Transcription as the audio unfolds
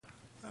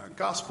Our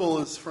gospel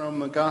is from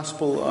the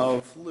Gospel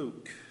of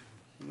Luke.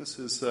 And this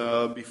is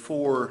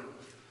before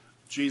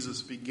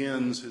Jesus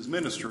begins his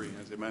ministry.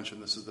 As I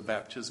mentioned, this is the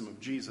baptism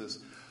of Jesus.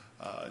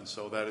 And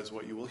so that is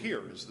what you will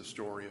hear, is the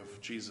story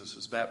of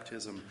Jesus'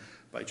 baptism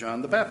by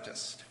John the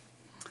Baptist.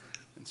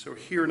 And so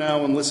hear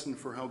now and listen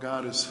for how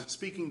God is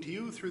speaking to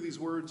you through these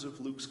words of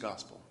Luke's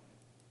gospel.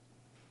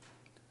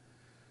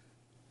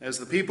 As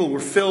the people were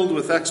filled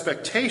with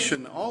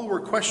expectation, all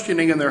were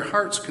questioning in their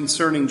hearts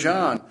concerning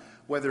John,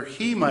 whether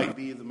he might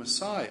be the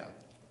Messiah.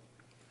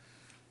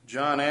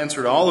 John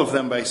answered all of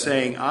them by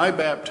saying, I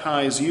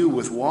baptize you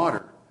with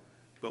water,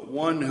 but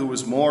one who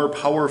is more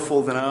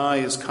powerful than I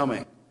is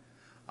coming.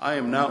 I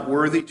am not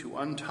worthy to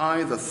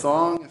untie the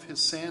thong of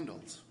his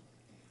sandals.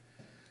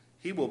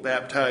 He will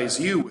baptize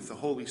you with the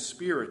Holy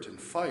Spirit and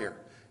fire.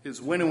 His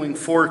winnowing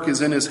fork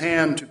is in his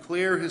hand to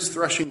clear his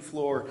threshing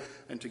floor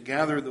and to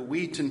gather the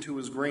wheat into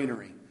his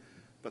granary.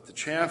 But the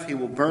chaff he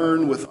will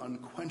burn with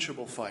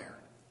unquenchable fire.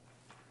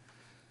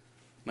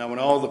 Now when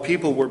all the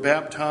people were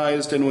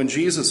baptized, and when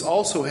Jesus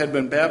also had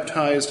been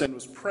baptized and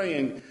was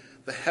praying,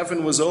 the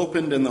heaven was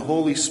opened and the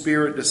Holy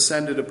Spirit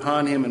descended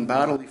upon him in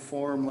bodily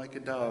form like a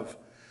dove.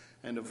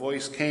 And a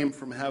voice came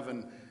from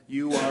heaven,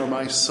 You are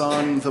my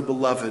Son, the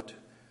Beloved.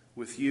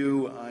 With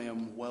you I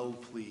am well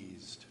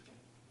pleased.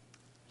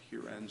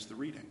 Here ends the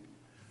reading.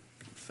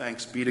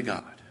 Thanks be to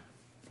God.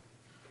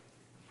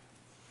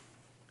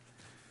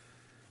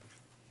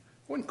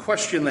 One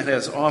question that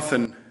has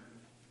often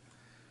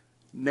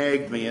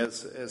nagged me,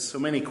 as so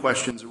many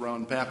questions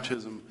around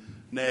baptism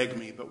nag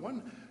me, but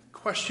one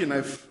question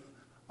I've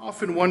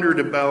often wondered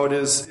about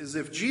is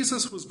if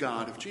Jesus was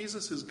God, if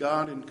Jesus is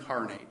God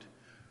incarnate,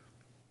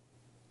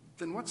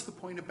 then what's the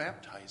point of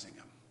baptizing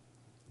him?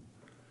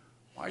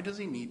 Why does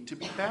he need to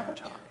be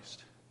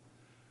baptized?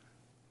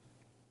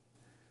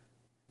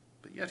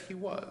 But yet he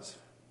was.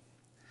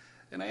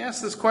 And I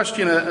ask this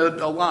question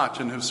a lot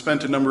and have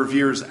spent a number of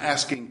years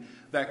asking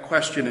that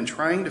question and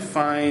trying to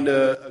find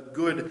a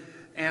good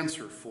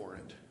answer for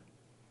it.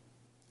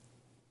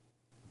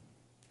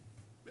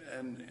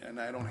 And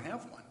I don't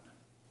have one.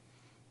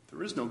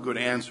 There is no good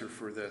answer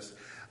for this.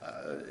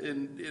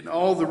 In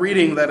all the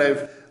reading that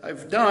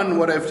I've done,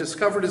 what I've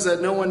discovered is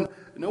that no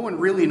one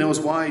really knows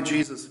why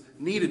Jesus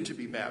needed to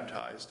be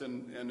baptized.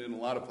 And in a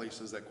lot of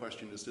places that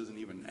question just isn't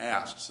even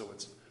asked, so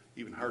it's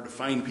even hard to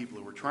find people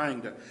who are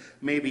trying to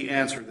maybe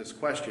answer this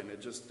question.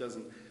 It just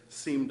doesn't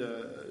seem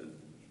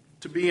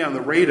to be on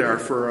the radar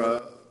for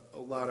a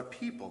lot of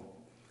people.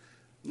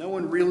 No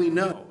one really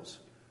knows.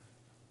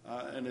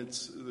 And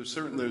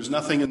there's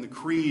nothing in the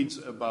creeds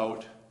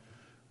about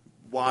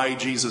why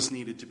Jesus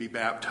needed to be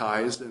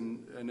baptized.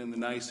 And in the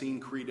Nicene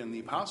Creed and the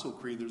Apostle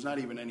Creed, there's not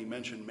even any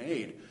mention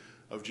made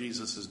of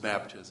Jesus'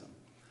 baptism.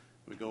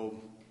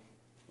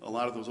 A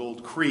lot of those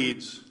old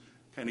creeds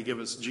kind of give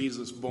us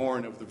Jesus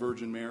born of the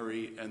Virgin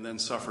Mary and then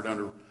suffered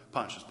under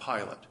Pontius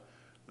Pilate.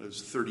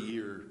 There's a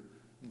 30-year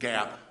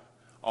gap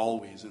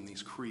always in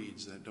these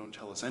creeds that don't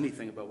tell us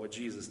anything about what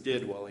Jesus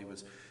did while he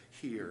was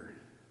here.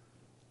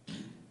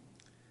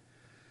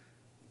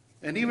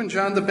 And even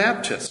John the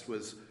Baptist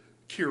was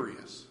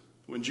curious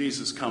when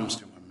Jesus comes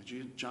to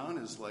him. John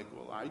is like,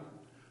 well,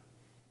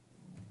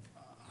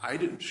 I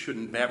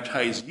shouldn't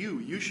baptize you.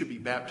 You should be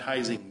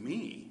baptizing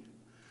me.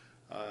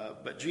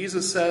 But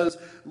Jesus says,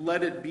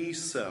 let it be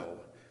so,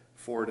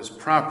 for it is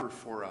proper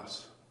for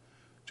us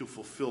to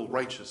fulfill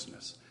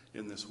righteousness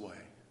in this way.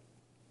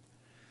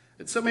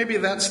 And so maybe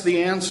that's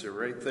the answer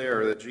right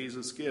there that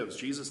Jesus gives.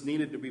 Jesus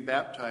needed to be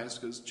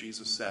baptized because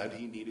Jesus said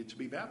he needed to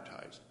be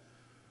baptized.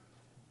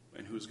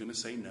 And who's going to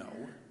say no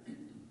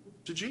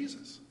to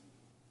Jesus?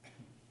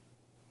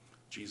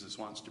 Jesus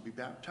wants to be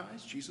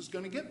baptized. Jesus is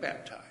going to get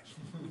baptized.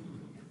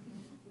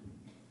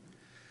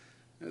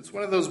 It's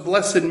one of those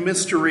blessed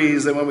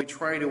mysteries that when we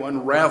try to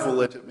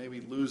unravel it, it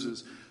maybe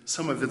loses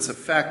some of its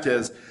effect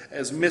as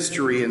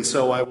mystery. And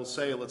so I will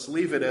say, let's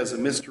leave it as a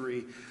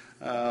mystery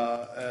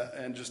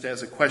and just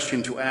as a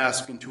question to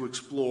ask and to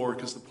explore,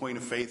 because the point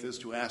of faith is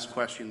to ask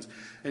questions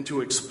and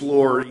to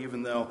explore,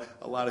 even though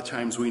a lot of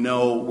times we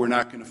know we're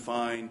not going to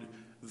find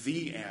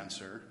the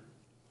answer,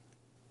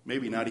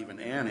 maybe not even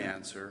an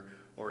answer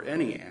or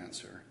any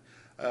answer.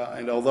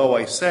 And although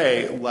I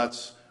say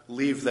let's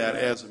leave that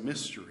as a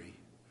mystery,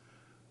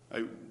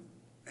 I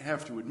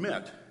have to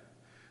admit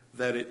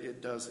that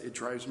it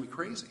drives me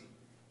crazy.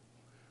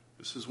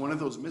 This is one of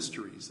those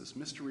mysteries. This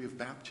mystery of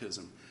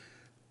baptism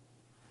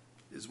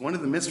is one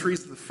of the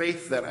mysteries of the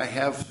faith that I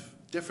have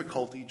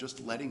difficulty just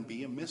letting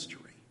be a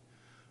mystery.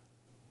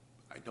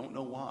 I don't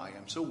know why.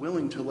 I'm so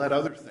willing to let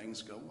other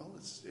things go. Well,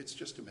 it's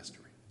just a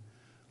mystery.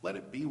 Let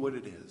it be what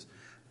it is.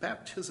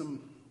 Baptism,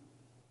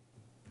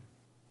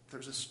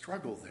 there's a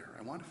struggle there.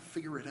 I want to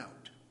figure it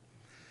out.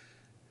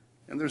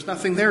 And there's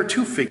nothing there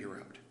to figure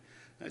out.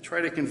 I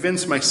try to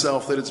convince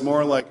myself that it's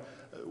more like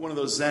one of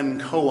those Zen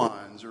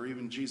koans, or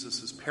even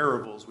Jesus'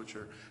 parables, which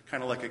are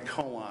kind of like a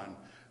koan.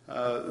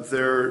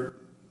 They're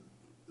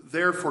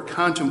there for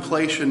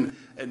contemplation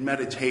and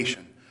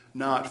meditation,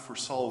 not for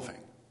solving.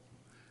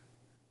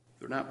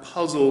 They're not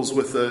puzzles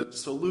with a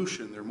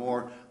solution. They're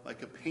more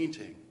like a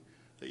painting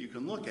that you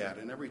can look at.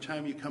 And every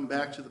time you come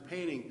back to the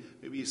painting,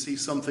 maybe you see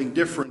something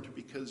different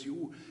because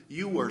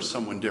you are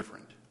someone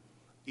different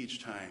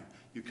each time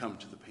you come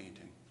to the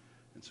painting.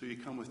 And so you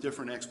come with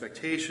different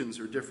expectations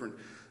or different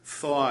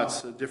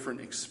thoughts, a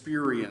different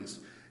experience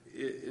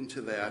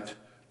into that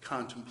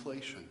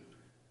contemplation.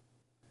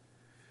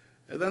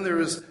 And then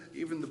there is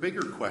even the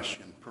bigger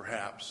question,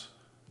 perhaps.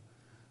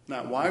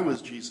 Not why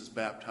was Jesus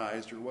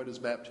baptized or what does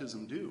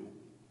baptism do?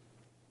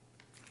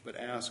 But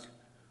ask,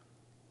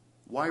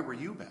 why were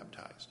you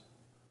baptized?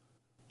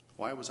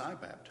 Why was I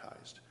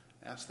baptized?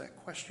 Ask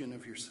that question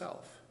of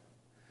yourself.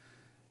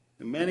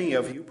 And many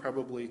of you,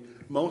 probably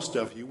most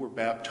of you, were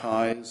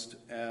baptized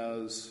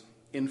as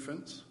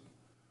infants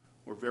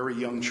or very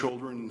young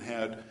children and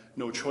had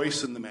no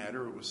choice in the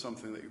matter. It was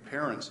something that your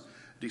parents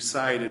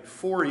decided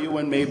for you,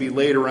 and maybe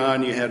later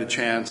on you had a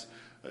chance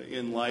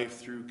in life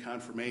through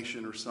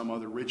confirmation or some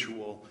other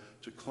ritual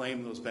to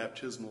claim those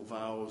baptismal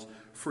vows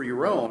for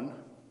your own,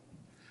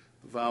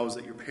 the vows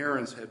that your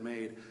parents had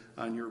made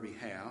on your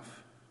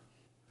behalf.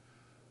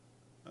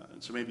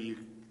 And so maybe you,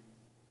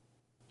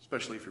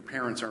 especially if your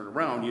parents aren't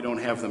around, you don't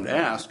have them to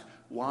ask,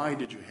 why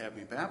did you have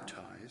me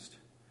baptized?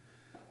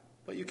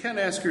 But you can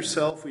ask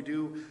yourself, we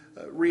do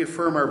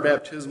reaffirm our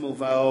baptismal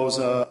vows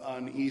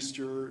on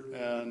Easter,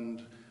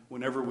 and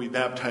whenever we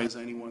baptize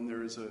anyone,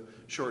 there is a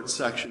short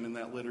section in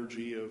that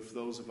liturgy of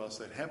those of us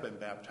that have been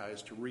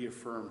baptized to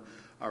reaffirm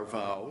our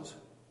vows.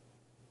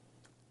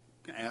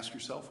 You can ask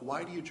yourself,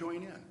 why do you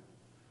join in?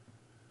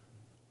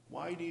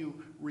 Why do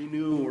you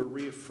renew or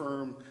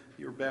reaffirm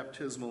your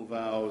baptismal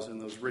vows in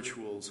those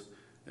rituals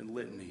and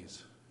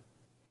litanies?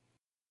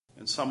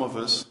 And some of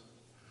us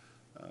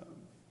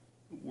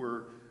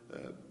were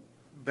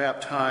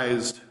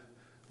baptized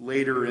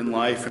later in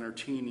life in our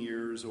teen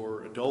years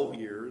or adult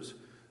years.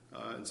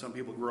 And some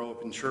people grow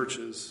up in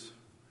churches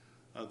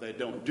that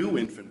don't do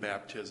infant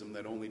baptism,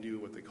 that only do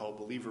what they call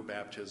believer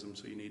baptism.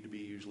 So you need to be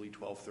usually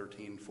 12,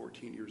 13,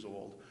 14 years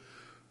old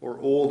or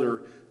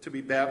older to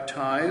be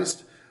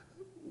baptized.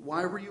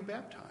 Why were you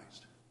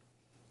baptized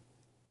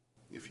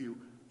if you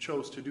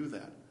chose to do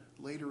that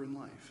later in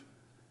life?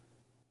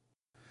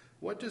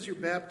 What does your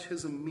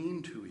baptism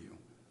mean to you?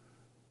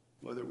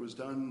 Whether it was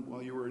done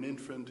while you were an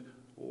infant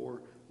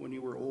or when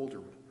you were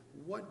older,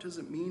 what does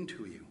it mean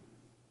to you?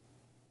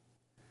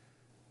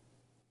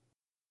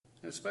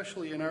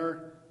 Especially in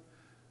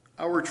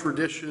our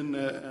tradition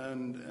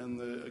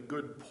and a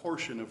good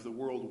portion of the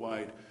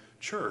worldwide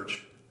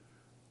church,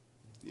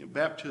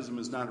 baptism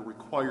is not a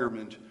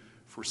requirement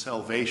for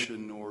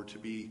salvation or to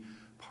be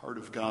part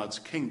of God's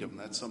kingdom.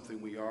 That's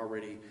something we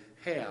already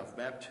have.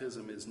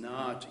 Baptism is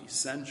not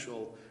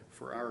essential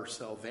for our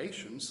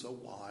salvation, so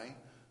why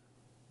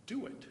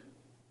do it?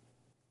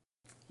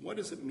 What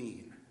does it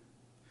mean?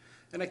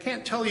 And I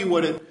can't tell you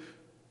what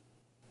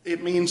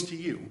it means to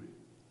you.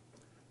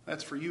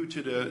 That's for you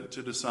to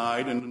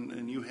decide,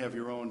 and you have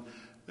your own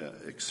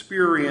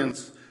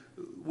experience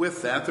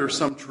with that. There's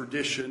some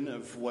tradition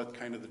of what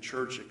kind of the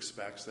church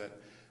expects that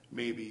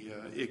maybe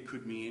it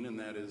could mean, and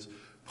that is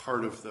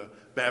part of the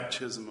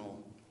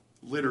baptismal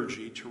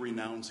liturgy, to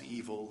renounce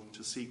evil,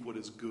 to seek what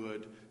is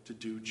good, to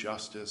do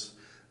justice,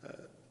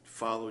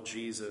 follow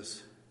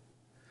Jesus.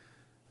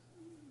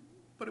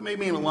 But it may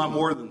mean a lot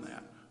more than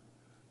that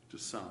to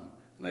some.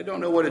 And I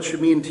don't know what it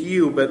should mean to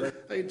you,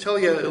 but I can tell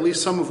you at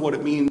least some of what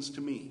it means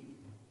to me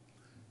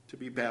to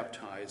be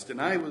baptized.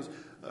 And I was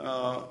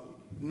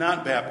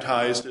not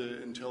baptized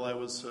until I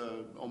was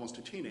almost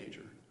a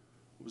teenager.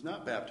 I was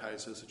not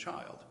baptized as a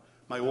child.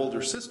 My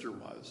older sister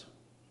was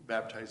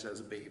baptized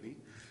as a baby,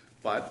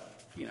 but,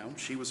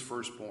 she was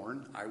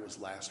firstborn. I was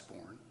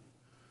lastborn.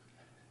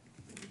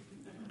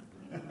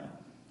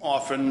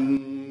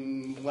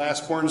 Often,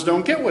 lastborns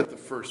don't get what the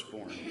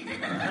firstborn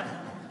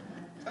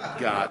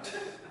got.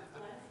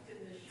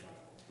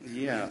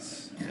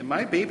 Yes, and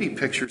my baby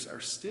pictures are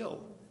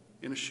still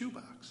in a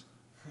shoebox.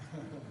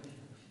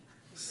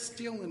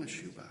 Still in a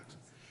shoebox.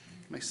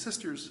 My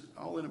sister's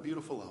all in a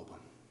beautiful album.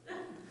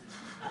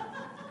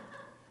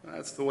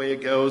 That's the way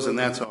it goes, and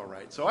that's all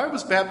right. So I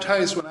was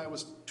baptized when I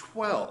was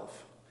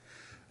 12,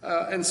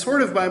 and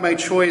sort of by my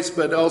choice,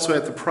 but also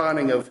at the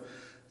prodding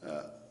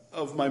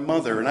of my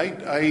mother. And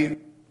I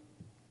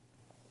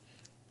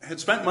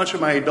had spent much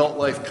of my adult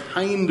life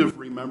kind of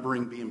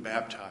remembering being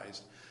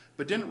baptized,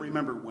 but didn't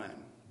remember when.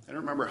 I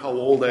don't remember how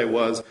old I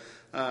was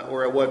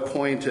or at what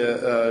point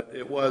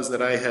it was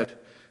that I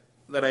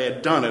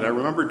had done it. I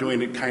remember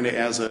doing it kind of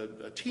as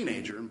a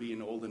teenager and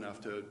being old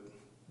enough to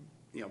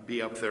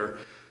be up there,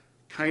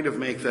 kind of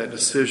make that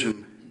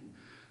decision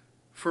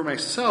for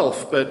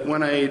myself. But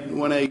when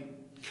I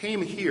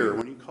came here,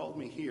 when you called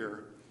me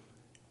here,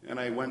 and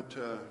I went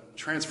to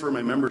transfer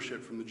my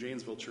membership from the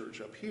Janesville church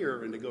up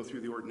here and to go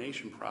through the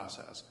ordination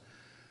process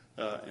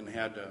and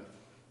had to,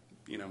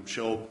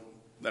 show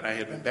that I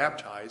had been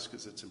baptized,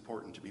 because it's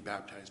important to be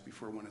baptized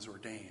before one is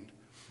ordained.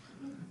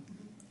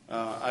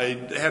 I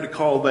had to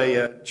call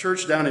the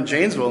church down in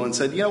Janesville and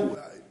said,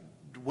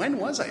 when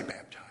was I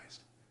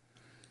baptized?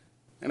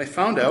 And I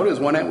found out is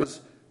when I was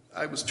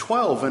I was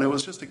 12, and it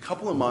was just a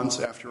couple of months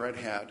after I'd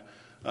had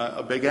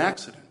a big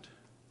accident.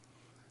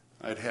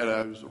 I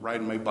was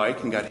riding my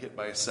bike and got hit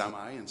by a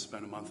semi and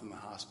spent a month in the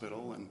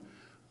hospital, and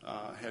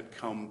had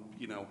come,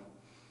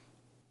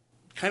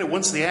 kind of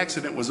once the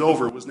accident was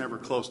over, it was never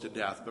close to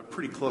death, but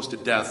pretty close to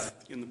death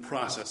in the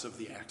process of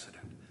the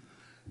accident.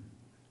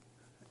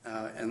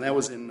 And that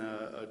was in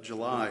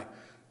July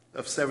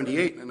of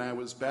 78, and I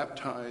was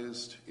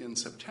baptized in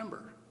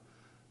September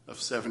of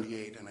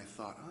 78, and I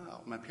thought,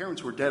 my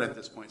parents were dead at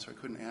this point, so I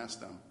couldn't ask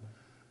them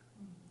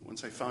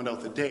once I found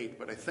out the date,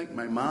 but I think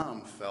my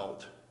mom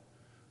felt,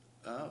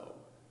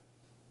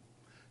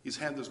 he's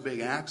had this big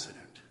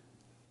accident.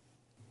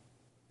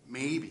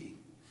 Maybe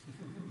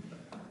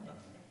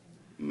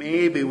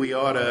we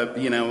ought to,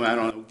 I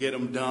don't know, get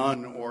him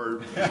done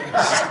or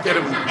get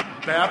him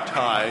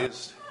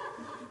baptized.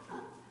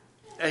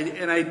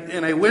 And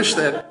I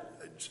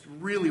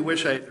really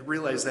wish I had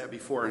realized that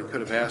before and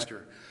could have asked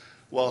her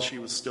while she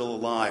was still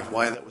alive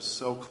why that was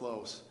so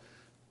close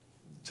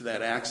to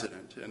that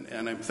accident.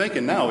 And I'm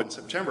thinking now in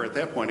September, at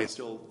that point, I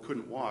still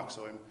couldn't walk,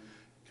 so I'm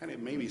kind of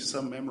maybe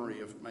some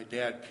memory of my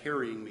dad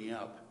carrying me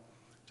up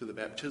to the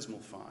baptismal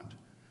font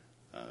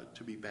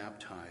to be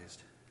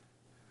baptized.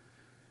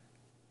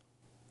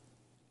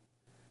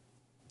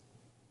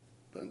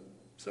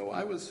 So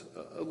I was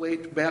a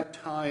late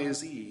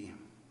baptizee,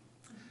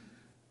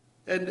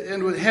 and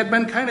had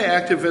been kind of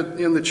active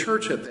in the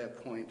church at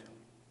that point.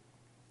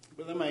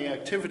 But then my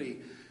activity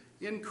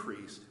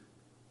increased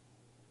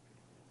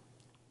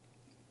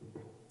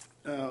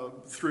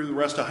through the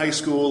rest of high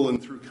school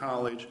and through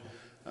college.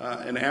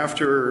 And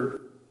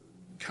after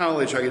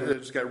college, I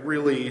just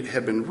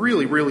had been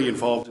really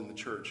involved in the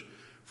church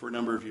for a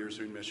number of years,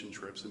 doing mission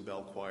trips and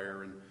bell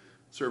choir and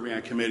serving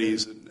on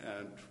committees and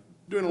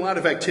doing a lot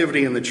of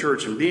activity in the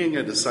church. And being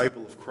a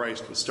disciple of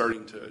Christ was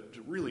starting to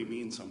really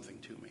mean something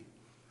to me.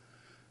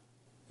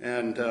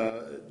 And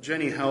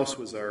Jenny House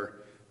was our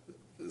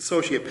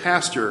associate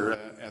pastor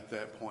at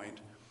that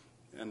point.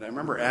 And I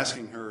remember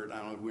asking her, I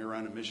don't know, we were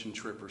on a mission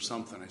trip or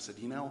something. I said,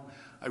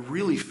 I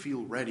really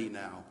feel ready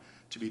now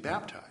to be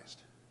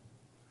baptized.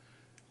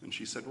 And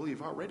she said, well,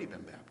 you've already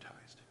been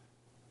baptized.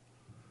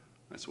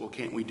 I said, well,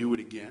 can't we do it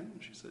again?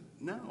 She said,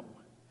 no.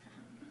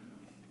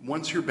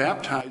 Once you're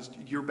baptized,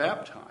 you're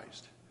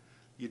baptized.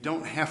 You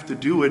don't have to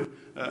do it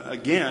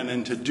again,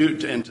 and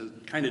to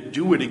kind of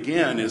do it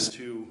again is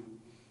to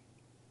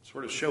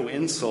sort of show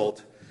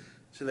insult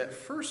to that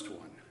first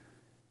one.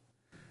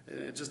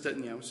 It just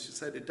doesn't, she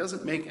said, it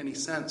doesn't make any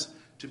sense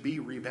to be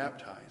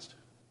rebaptized.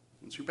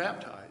 Once you're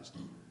baptized,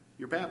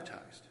 you're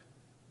baptized.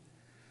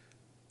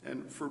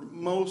 And for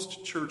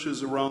most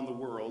churches around the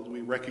world,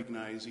 we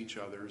recognize each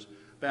other's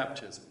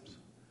baptisms.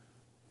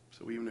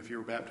 So even if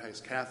you're a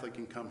baptized Catholic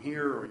and come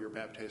here, or you're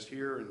baptized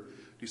here and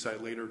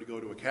decide later to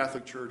go to a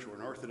Catholic church or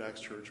an Orthodox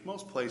church,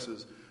 most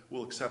places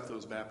will accept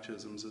those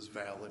baptisms as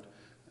valid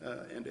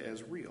and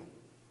as real.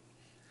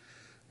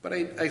 But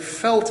I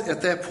felt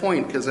at that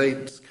point, because I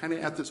was kind of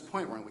at this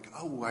point where I'm like,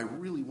 I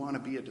really want to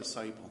be a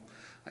disciple.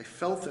 I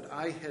felt that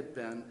I had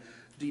been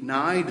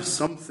denied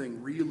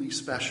something really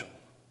special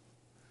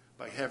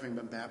by having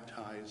been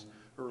baptized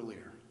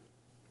earlier.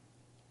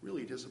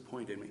 Really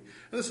disappointed me.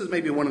 And this is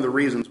maybe one of the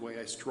reasons why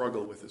I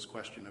struggle with this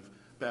question of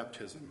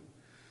baptism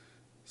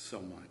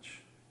so much.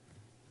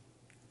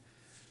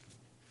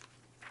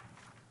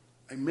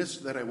 I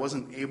missed that I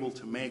wasn't able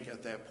to make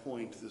at that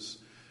point this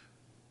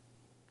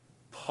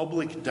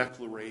public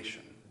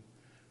declaration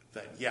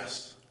that,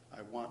 yes,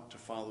 I want to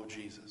follow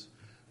Jesus.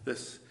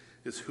 This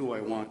is who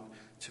I want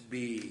to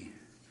be,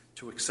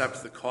 to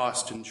accept the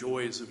cost and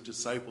joys of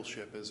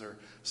discipleship, as our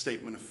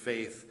statement of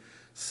faith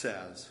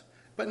says.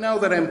 But now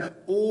that I'm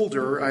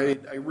older,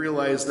 I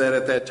realize that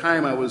at that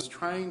time I was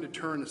trying to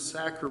turn a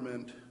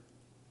sacrament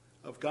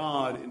of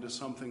God into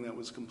something that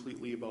was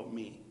completely about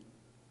me.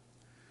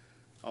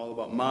 All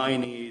about my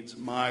needs,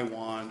 my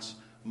wants,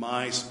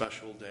 my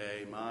special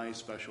day, my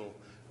special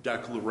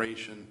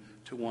declaration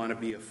to want to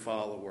be a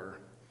follower.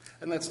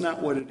 And that's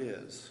not what it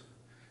is.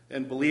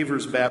 And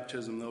believers'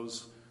 baptism,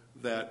 those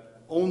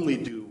that only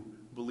do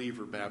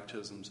believer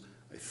baptisms,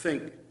 I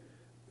think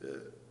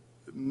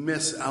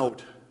miss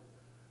out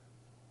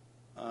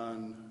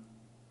on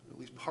at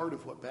least part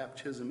of what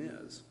baptism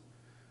is.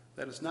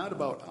 That it's not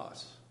about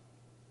us.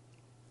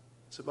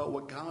 It's about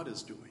what God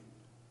is doing.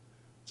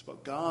 It's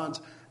about God's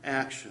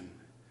action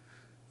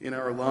in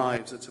our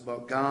lives. It's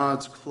about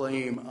God's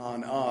claim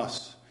on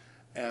us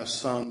as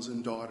sons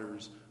and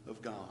daughters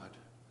of God.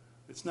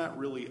 It's not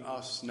really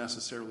us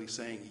necessarily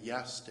saying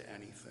yes to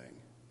anything.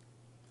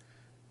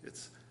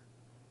 It's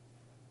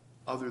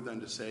other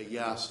than to say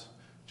yes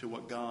to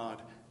what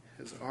God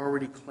has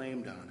already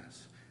claimed on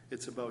us.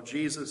 It's about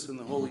Jesus and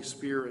the Holy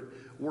Spirit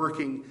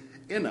working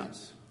in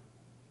us.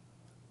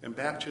 And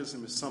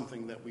baptism is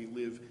something that we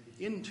live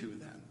into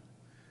then.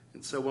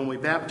 And so when we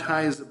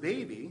baptize a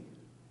baby,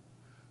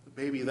 the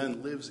baby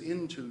then lives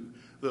into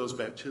those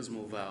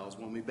baptismal vows.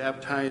 When we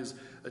baptize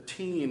a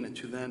teen,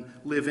 to then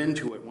live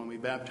into it. When we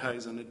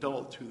baptize an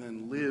adult, to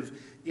then live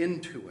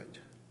into it.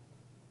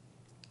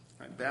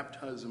 Right?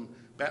 Baptism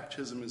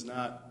Baptism is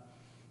not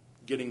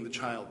getting the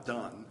child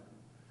done.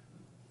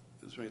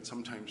 As we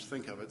sometimes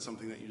think of it,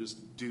 something that you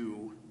just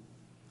do.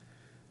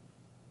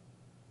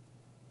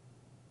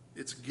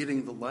 It's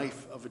getting the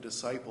life of a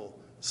disciple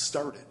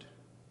started.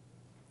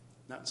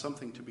 Not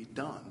something to be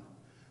done,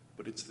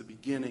 but it's the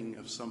beginning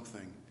of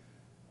something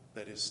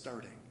that is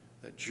starting,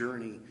 that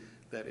journey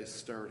that is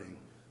starting.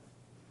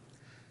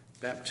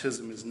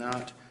 Baptism is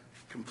not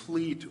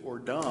complete or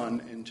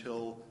done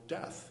until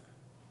death.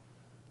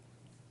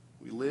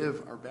 We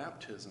live our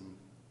baptism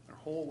our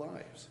whole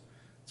lives.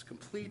 It's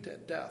complete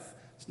at death.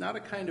 It's not a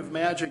kind of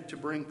magic to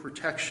bring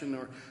protection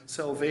or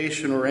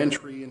salvation or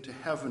entry into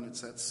heaven.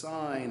 It's that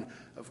sign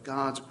of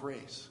God's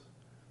grace.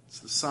 It's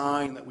the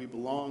sign that we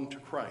belong to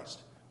Christ.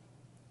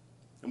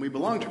 And we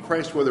belong to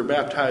Christ whether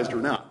baptized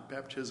or not.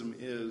 Baptism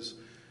is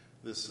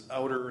this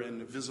outer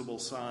and visible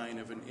sign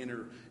of an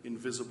inner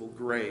invisible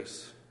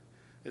grace.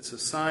 It's a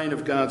sign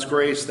of God's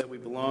grace that we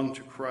belong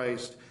to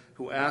Christ,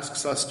 who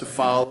asks us to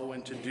follow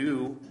and to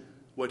do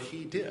what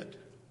he did.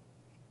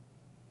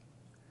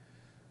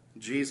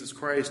 Jesus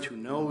Christ, who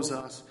knows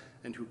us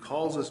and who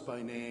calls us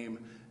by name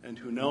and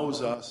who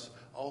knows us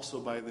also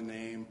by the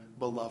name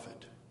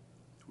Beloved,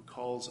 who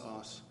calls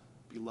us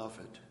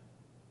Beloved,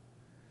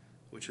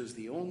 which is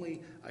the only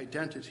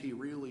identity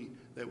really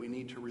that we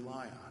need to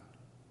rely on.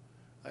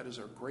 That is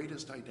our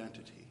greatest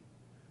identity,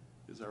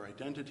 is our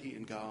identity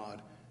in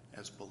God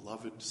as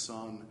beloved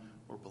son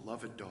or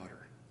beloved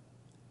daughter.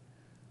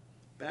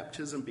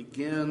 Baptism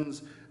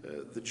begins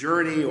the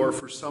journey, or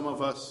for some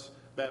of us,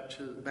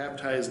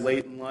 baptized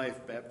late in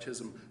life,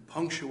 baptism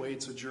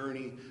punctuates a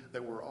journey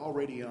that we're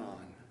already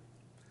on,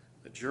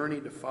 a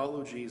journey to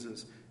follow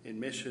Jesus in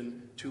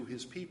mission to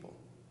his people.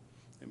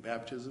 And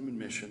baptism and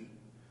mission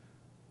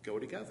go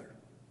together.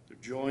 They're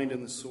joined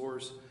in the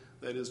source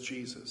that is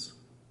Jesus,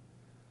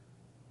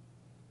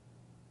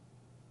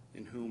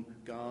 in whom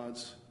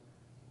God's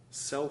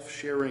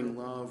self-sharing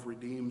love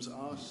redeems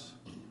us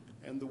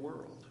and the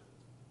world.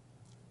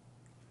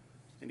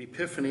 And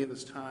Epiphany,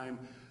 this time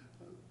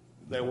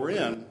that we're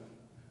in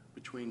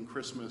between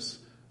Christmas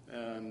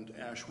and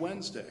Ash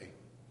Wednesday.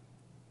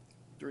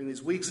 During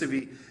these weeks of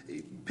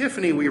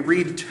Epiphany, we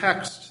read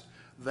texts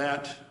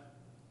that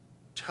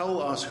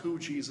tell us who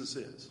Jesus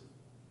is.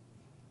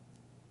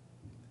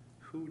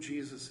 Who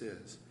Jesus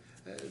is.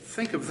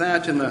 Think of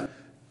that in the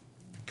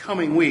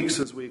coming weeks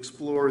as we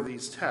explore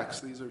these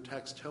texts. These are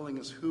texts telling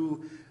us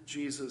who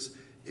Jesus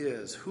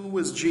is. Who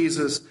was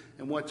Jesus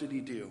and what did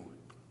he do?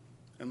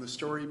 And the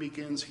story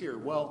begins here.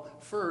 Well,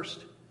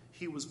 first,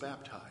 he was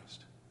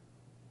baptized. ...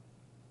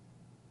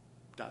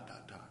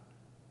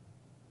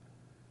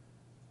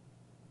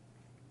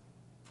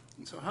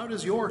 And so how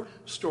does your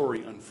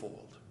story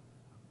unfold?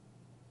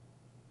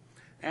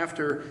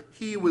 After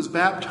he was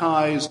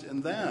baptized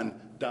and then ...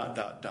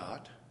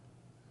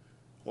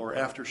 or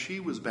after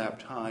she was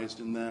baptized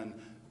and then ...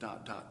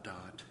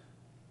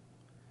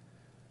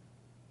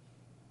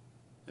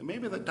 And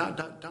maybe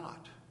that ...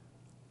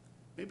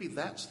 maybe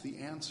that's the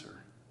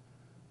answer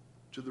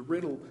to the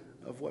riddle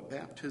of what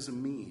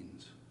baptism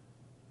means.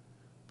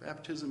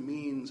 Baptism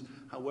means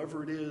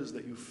however it is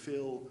that you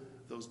fill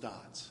those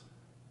dots.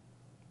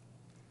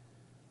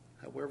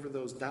 However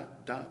those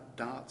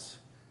dots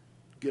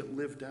get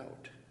lived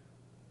out.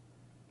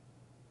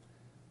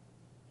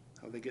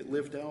 How they get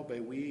lived out by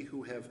we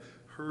who have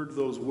heard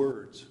those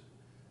words.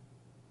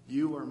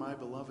 You are my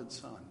beloved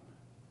son.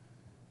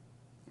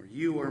 Or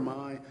you are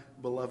my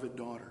beloved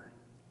daughter,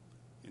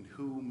 in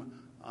whom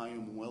I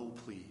am well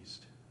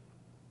pleased.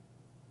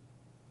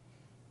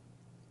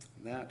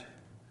 And that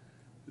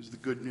is the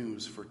good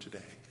news for today.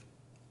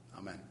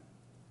 Amen.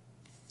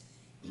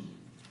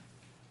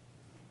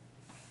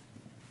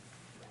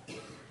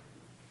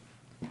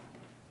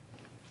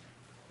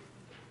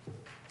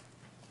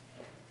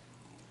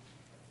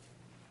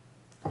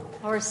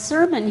 Our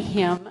sermon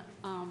hymn,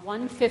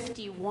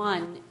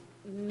 151,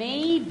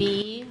 may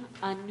be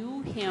a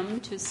new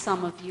hymn to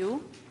some of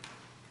you.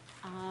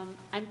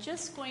 I'm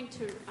just going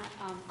to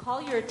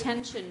call your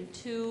attention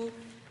to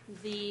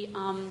the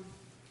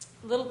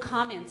little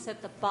comments at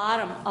the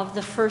bottom of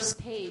the first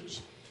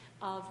page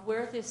of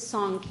where this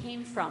song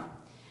came from.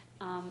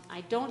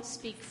 I don't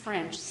speak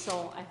French,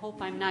 so I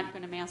hope I'm not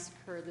going to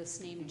massacre this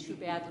name too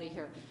badly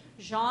here.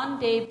 Jean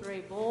de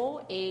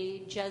Brébeuf, a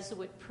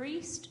Jesuit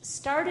priest,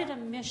 started a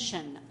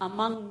mission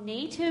among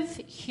native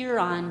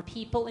Huron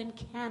people in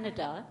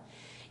Canada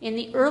in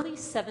the early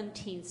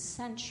 17th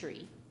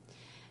century.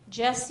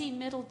 Jesse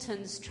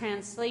Middleton's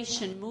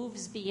translation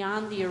moves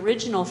beyond the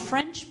original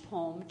French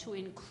poem to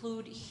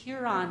include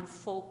Huron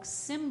folk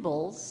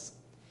symbols,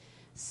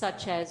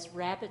 such as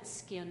rabbit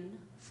skin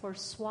for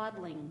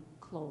swaddling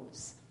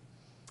clothes.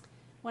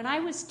 When I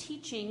was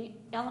teaching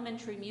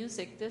elementary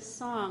music, this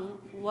song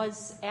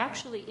was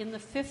actually in the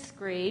 5th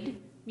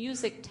grade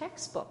music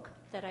textbook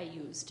that I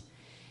used.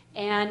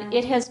 And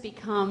it has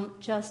become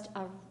just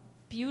a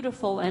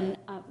beautiful and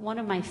one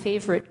of my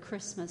favorite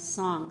Christmas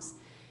songs.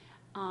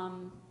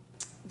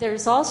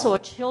 There's also a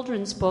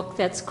children's book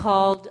that's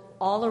called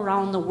All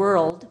Around the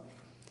World.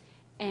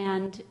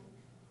 And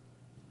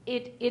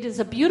it is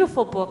a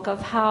beautiful book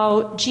of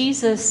how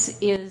Jesus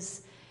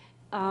is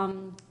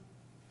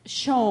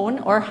shown,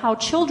 or how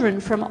children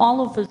from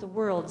all over the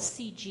world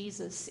see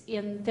Jesus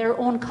in their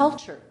own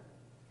culture.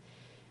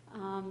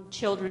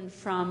 Children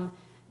from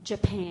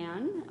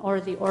Japan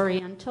or the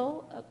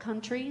Oriental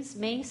countries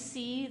may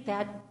see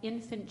that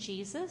infant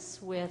Jesus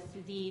with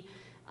the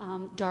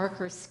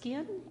darker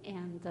skin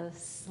and the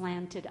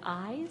slanted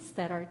eyes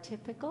that are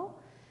typical.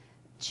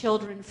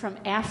 Children from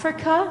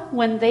Africa,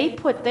 when they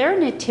put their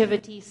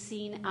nativity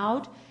scene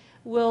out,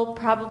 will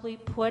probably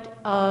put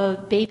a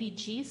baby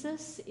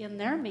Jesus in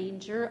their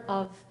manger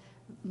of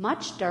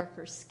much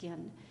darker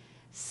skin.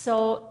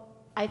 So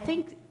I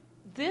think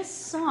this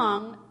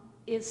song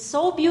is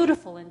so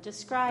beautiful and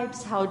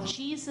describes how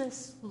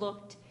Jesus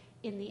looked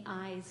in the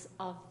eyes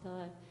of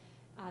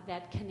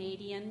that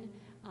Canadian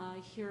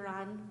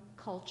Huron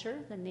culture,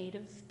 the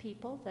native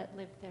people that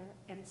lived there.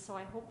 And so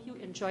I hope you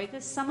enjoy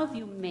this. Some of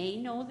you may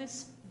know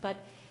this, but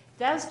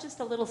that's just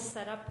a little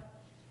setup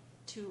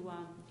to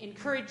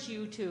encourage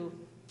you to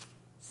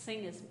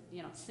sing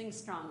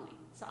strongly.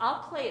 So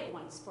I'll play it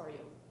once for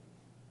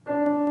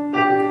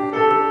you.